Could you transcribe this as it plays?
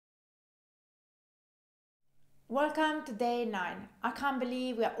Welcome to day 9. I can't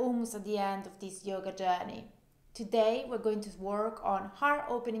believe we are almost at the end of this yoga journey. Today we're going to work on heart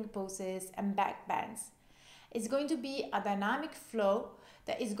opening poses and back bends. It's going to be a dynamic flow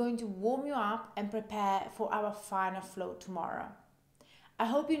that is going to warm you up and prepare for our final flow tomorrow. I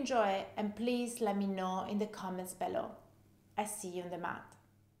hope you enjoy it and please let me know in the comments below. I see you on the mat.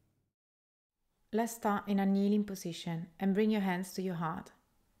 Let's start in a kneeling position and bring your hands to your heart.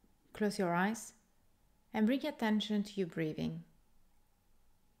 Close your eyes and bring your attention to your breathing.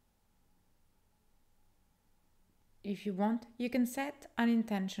 If you want, you can set an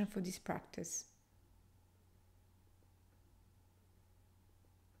intention for this practice.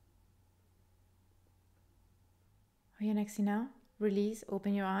 On your next inhale, release,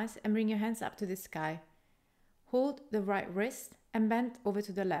 open your eyes and bring your hands up to the sky. Hold the right wrist and bend over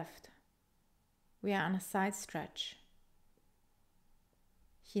to the left. We are on a side stretch.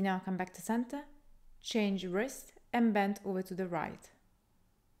 Here now, come back to center. Change wrist and bend over to the right.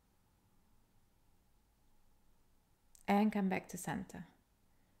 And come back to center.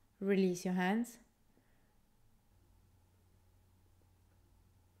 Release your hands.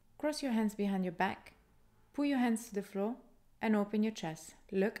 Cross your hands behind your back. Pull your hands to the floor and open your chest.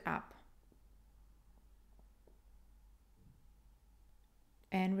 Look up.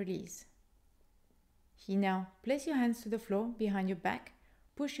 And release. Here now, place your hands to the floor behind your back.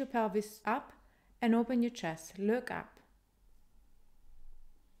 Push your pelvis up and open your chest. Look up.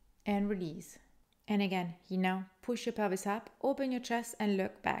 And release. And again, here now, push your pelvis up, open your chest and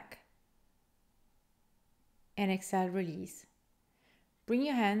look back. And exhale, release. Bring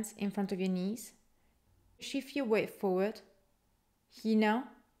your hands in front of your knees. Shift your weight forward. Here now,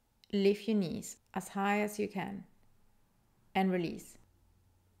 lift your knees as high as you can. And release.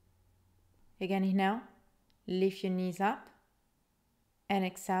 Again, here now, lift your knees up. And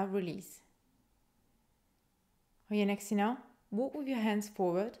exhale, release. On your next inhale, walk with your hands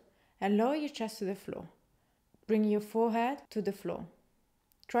forward and lower your chest to the floor. Bring your forehead to the floor.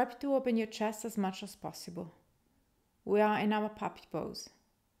 Try to open your chest as much as possible. We are in our puppy pose.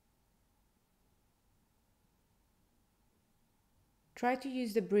 Try to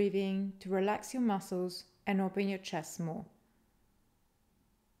use the breathing to relax your muscles and open your chest more.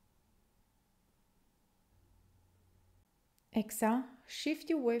 Exhale, shift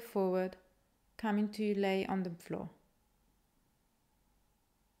your weight forward, coming to lay on the floor.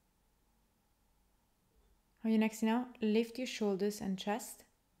 On your next inhale, lift your shoulders and chest,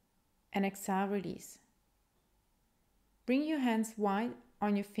 and exhale, release. Bring your hands wide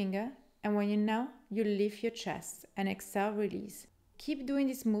on your finger, and when you inhale, you lift your chest, and exhale, release. Keep doing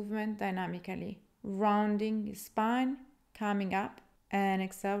this movement dynamically, rounding your spine, coming up, and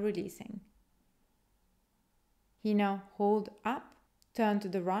exhale, releasing. Here now, hold up, turn to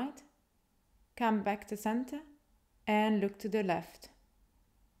the right, come back to center, and look to the left.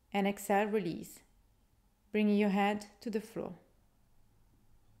 And exhale, release. Bringing your head to the floor.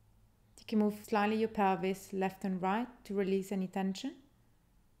 You can move slightly your pelvis left and right to release any tension.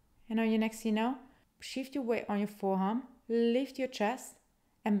 And on your next inhale, shift your weight on your forearm, lift your chest,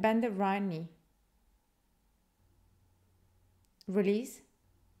 and bend the right knee. Release,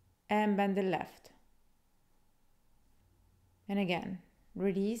 and bend the left. And again,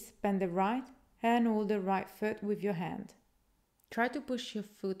 release, bend the right, and hold the right foot with your hand. Try to push your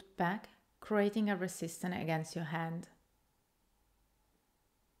foot back, creating a resistance against your hand.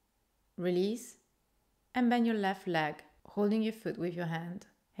 Release, and bend your left leg, holding your foot with your hand.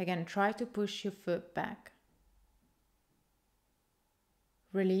 Again, try to push your foot back.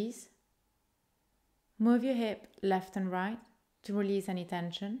 Release. Move your hip left and right to release any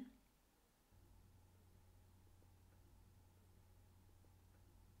tension.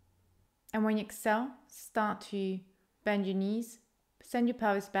 And when you exhale, start to bend your knees, send your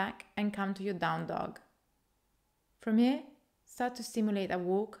pelvis back and come to your down dog. From here, start to simulate a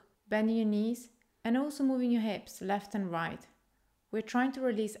walk, bending your knees and also moving your hips left and right. We're trying to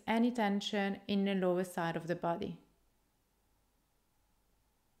release any tension in the lower side of the body.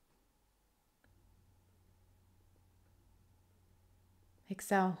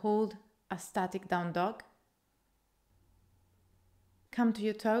 Exhale, hold a static down dog. Come to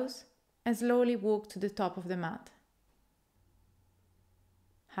your toes and slowly walk to the top of the mat.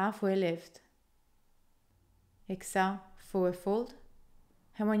 Halfway lift. Exhale, forward fold.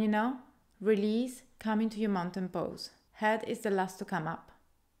 And when you now release, come into your mountain pose. Head is the last to come up.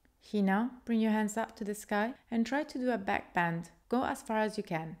 Here now, bring your hands up to the sky and try to do a back bend. Go as far as you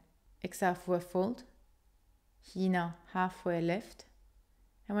can. Exhale, forward fold. Here now, halfway lift.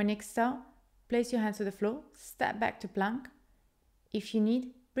 And when you exhale, place your hands to the floor, step back to plank. If you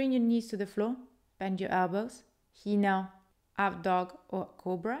need, bring your knees to the floor, bend your elbows Inhale, up dog or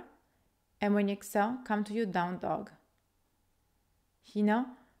cobra. And when you exhale, come to your down dog. Inhale,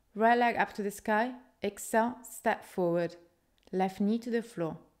 right leg up to the sky. Exhale, step forward. Left knee to the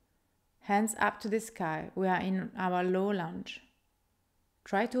floor. Hands up to the sky. We are in our low lunge.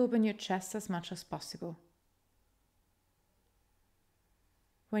 Try to open your chest as much as possible.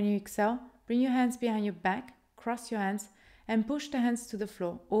 When you exhale, bring your hands behind your back, cross your hands, and push the hands to the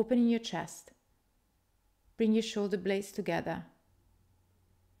floor, opening your chest. Bring your shoulder blades together.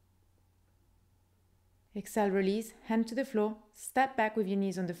 Exhale, release, hand to the floor, step back with your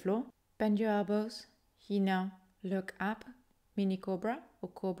knees on the floor, bend your elbows. Inhale, look up, mini cobra or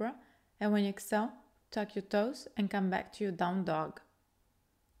cobra, and when you exhale, tuck your toes and come back to your down dog.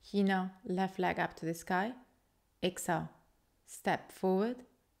 Inhale, left leg up to the sky. Exhale, step forward,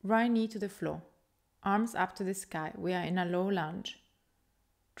 right knee to the floor, arms up to the sky. We are in a low lunge.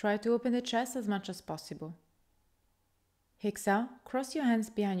 Try to open the chest as much as possible. Exhale, cross your hands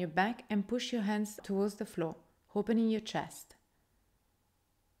behind your back and push your hands towards the floor, opening your chest.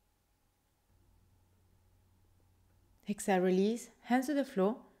 Exhale, release, hands to the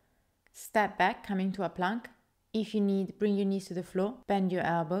floor, step back, coming to a plank. If you need, bring your knees to the floor, bend your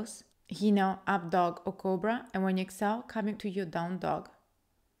elbows. Inhale, up dog or cobra, and when you exhale, coming to your down dog.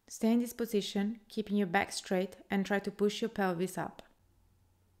 Stay in this position, keeping your back straight, and try to push your pelvis up.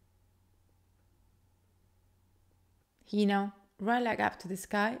 Inhale, right leg up to the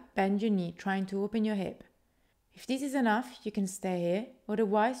sky, bend your knee, trying to open your hip. If this is enough, you can stay here.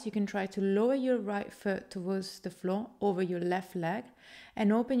 Otherwise, you can try to lower your right foot towards the floor over your left leg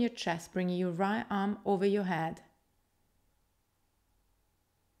and open your chest, bringing your right arm over your head.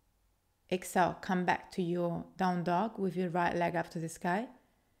 Exhale, come back to your down dog with your right leg up to the sky.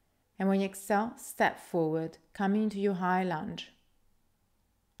 And when you exhale, step forward, coming into your high lunge.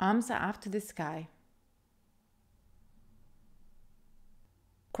 Arms are up to the sky.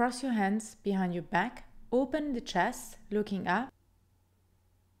 Cross your hands behind your back, open the chest, looking up.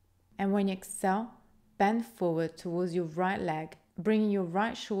 And when you exhale, bend forward towards your right leg, bringing your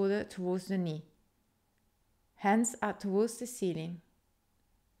right shoulder towards the knee. Hands up towards the ceiling.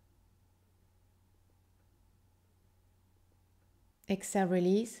 Exhale,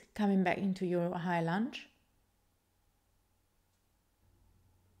 release, coming back into your high lunge.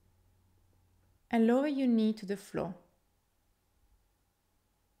 And lower your knee to the floor.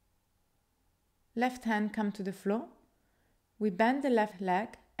 Left hand come to the floor. We bend the left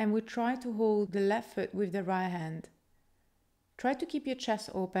leg and we try to hold the left foot with the right hand. Try to keep your chest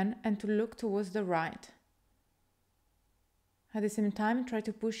open and to look towards the right. At the same time, try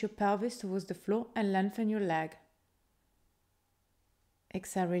to push your pelvis towards the floor and lengthen your leg.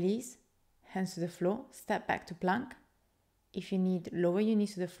 Exhale, release, hands to the floor, step back to plank. If you need, lower your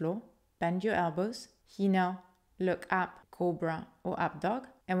knees to the floor, bend your elbows. Inhale, look up, cobra or up dog.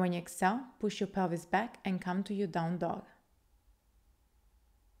 And when you exhale, push your pelvis back and come to your down dog.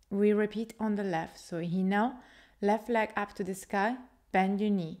 We repeat on the left. So inhale, left leg up to the sky, bend your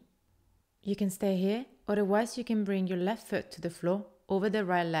knee. You can stay here, otherwise you can bring your left foot to the floor over the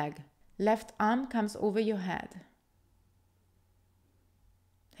right leg. Left arm comes over your head.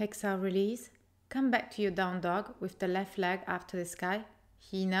 Exhale, release. Come back to your down dog with the left leg up to the sky.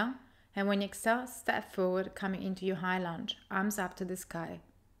 Inhale. And when you exhale, step forward, coming into your high lunge. Arms up to the sky.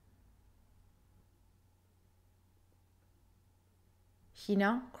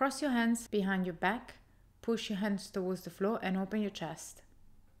 Inhale, cross your hands behind your back. Push your hands towards the floor and open your chest.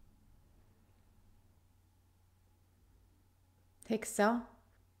 Exhale.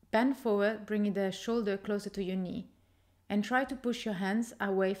 Bend forward, bringing the shoulder closer to your knee. And try to push your hands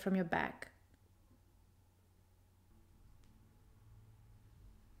away from your back.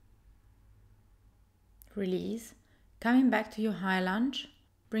 Release. Coming back to your high lunge,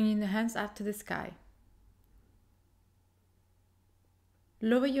 bringing the hands up to the sky.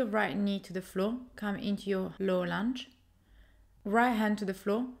 Lower your right knee to the floor, come into your low lunge. Right hand to the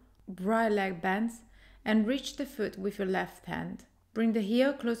floor, right leg bends, and reach the foot with your left hand. Bring the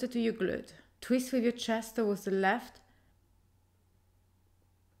heel closer to your glute. Twist with your chest towards the left.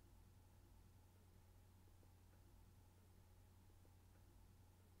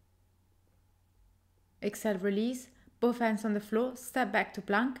 Exhale, release, both hands on the floor, step back to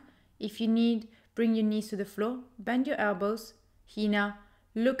plank. If you need, bring your knees to the floor, bend your elbows. Inhale,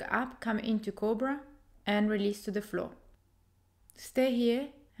 look up, come into cobra, and release to the floor. Stay here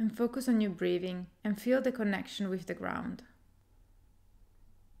and focus on your breathing and feel the connection with the ground.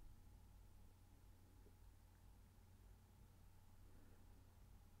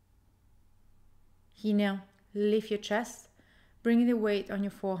 Inhale, lift your chest, bring the weight on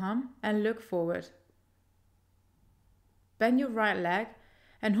your forearm and look forward. bend your right leg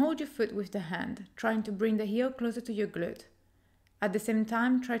and hold your foot with the hand, trying to bring the heel closer to your glute. At the same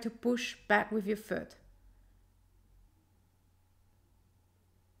time, try to push back with your foot.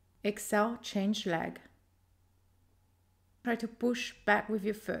 Exhale, change leg. Try to push back with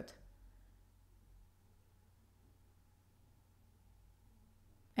your foot.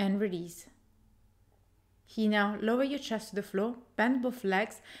 And release. Here now, lower your chest to the floor, bend both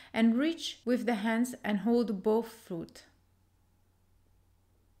legs and reach with the hands and hold both foot.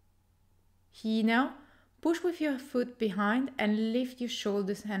 Here now, push with your foot behind and lift your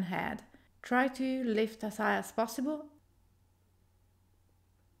shoulders and head. Try to lift as high as possible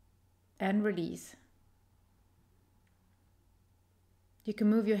and release. You can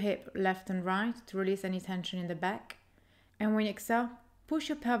move your hip left and right to release any tension in the back. And when you exhale, push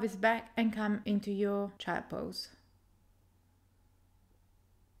your pelvis back and come into your child pose.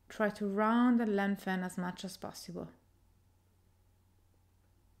 Try to round and lengthen as much as possible.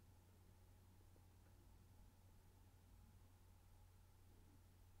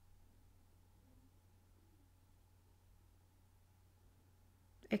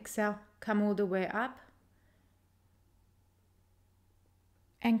 Exhale, come all the way up.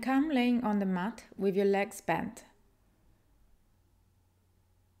 And come laying on the mat with your legs bent.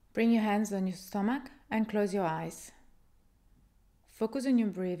 Bring your hands on your stomach and close your eyes. Focus on your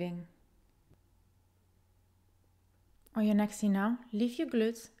breathing. On your next inhale, lift your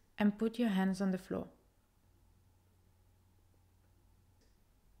glutes and put your hands on the floor.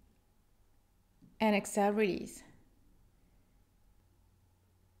 And exhale, release.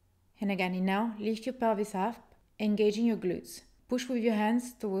 And again, inhale, lift your pelvis up, engaging your glutes. Push with your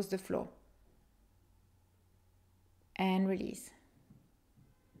hands towards the floor. And release.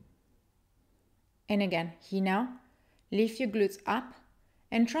 And again, here now, lift your glutes up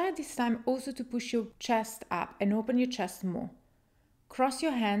and try this time also to push your chest up and open your chest more. Cross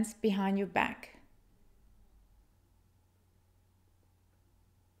your hands behind your back.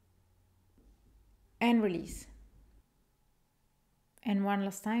 And release. And one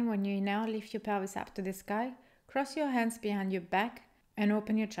last time, when you now lift your pelvis up to the sky, cross your hands behind your back and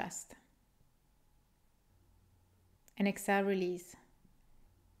open your chest. And exhale, release.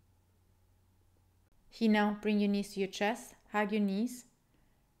 Here now, bring your knees to your chest, hug your knees.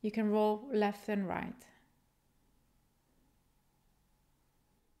 You can roll left and right.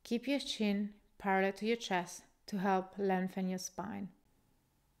 Keep your chin parallel to your chest to help lengthen your spine.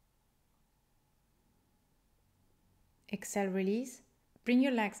 Exhale, release. Bring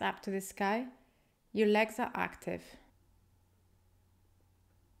your legs up to the sky. Your legs are active.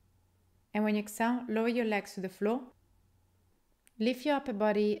 And when you exhale, lower your legs to the floor. Lift your upper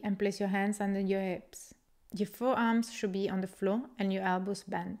body and place your hands under your hips. Your forearms should be on the floor and your elbows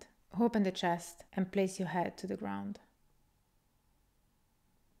bent. Open the chest and place your head to the ground.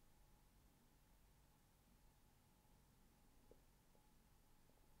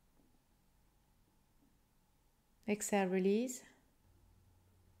 Exhale, release.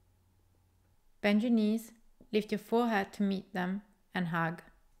 Bend your knees, lift your forehead to meet them and hug.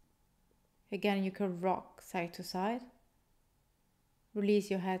 Again, you can rock side to side. Release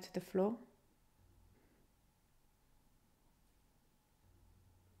your head to the floor.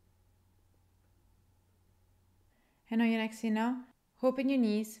 And on your next inhale, open your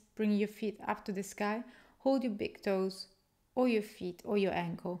knees, bring your feet up to the sky, hold your big toes or your feet or your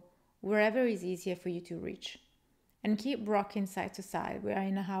ankle, wherever is easier for you to reach. And keep rocking side to side. We are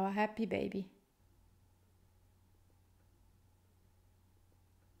in our happy baby.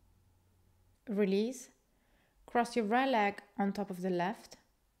 Release. Cross your right leg on top of the left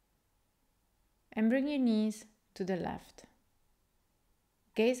and bring your knees to the left.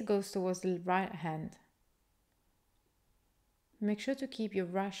 Gaze goes towards the right hand. Make sure to keep your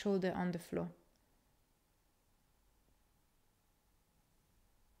right shoulder on the floor.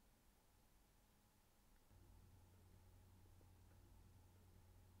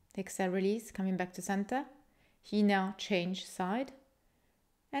 Exhale, release, coming back to center. Here now, change side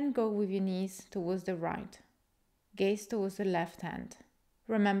and go with your knees towards the right. Gaze towards the left hand.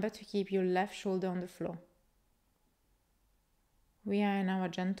 Remember to keep your left shoulder on the floor. We are in our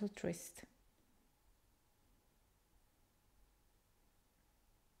gentle twist.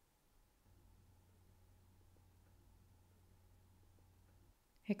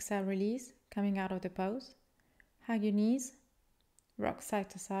 Exhale, release, coming out of the pose. Hug your knees, rock side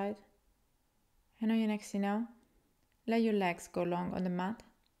to side. And on your next inhale, let your legs go long on the mat.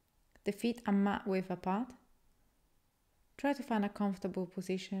 The feet are mat width apart. Try to find a comfortable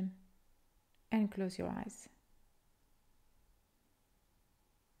position and close your eyes.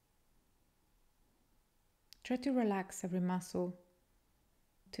 Try to relax every muscle,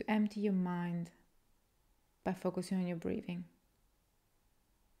 to empty your mind by focusing on your breathing.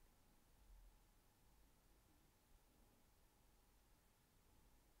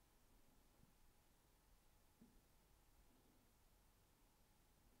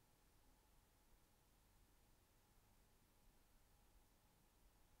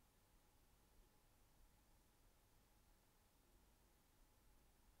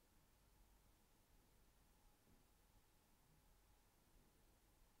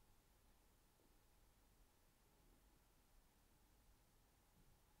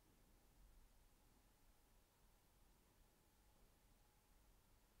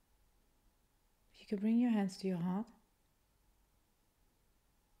 If you could bring your hands to your heart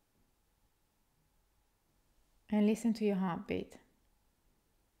and listen to your heartbeat.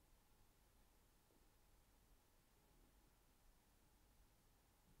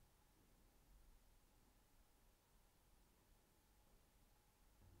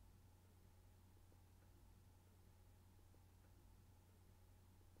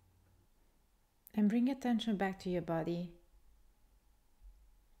 And bring attention back to your body,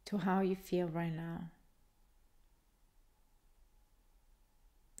 to how you feel right now.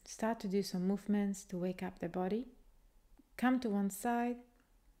 Start to do some movements to wake up the body. Come to one side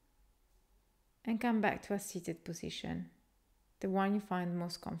and come back to a seated position, the one you find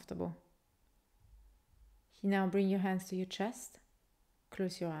most comfortable. You now bring your hands to your chest,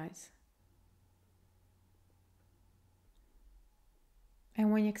 close your eyes.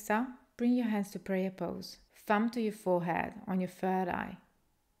 And when you exhale, bring your hands to prayer pose, thumb to your forehead on your third eye.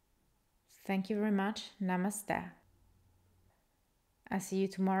 Thank you very much. Namaste. I'll see you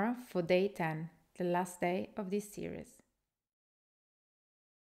tomorrow for day 10, the last day of this series.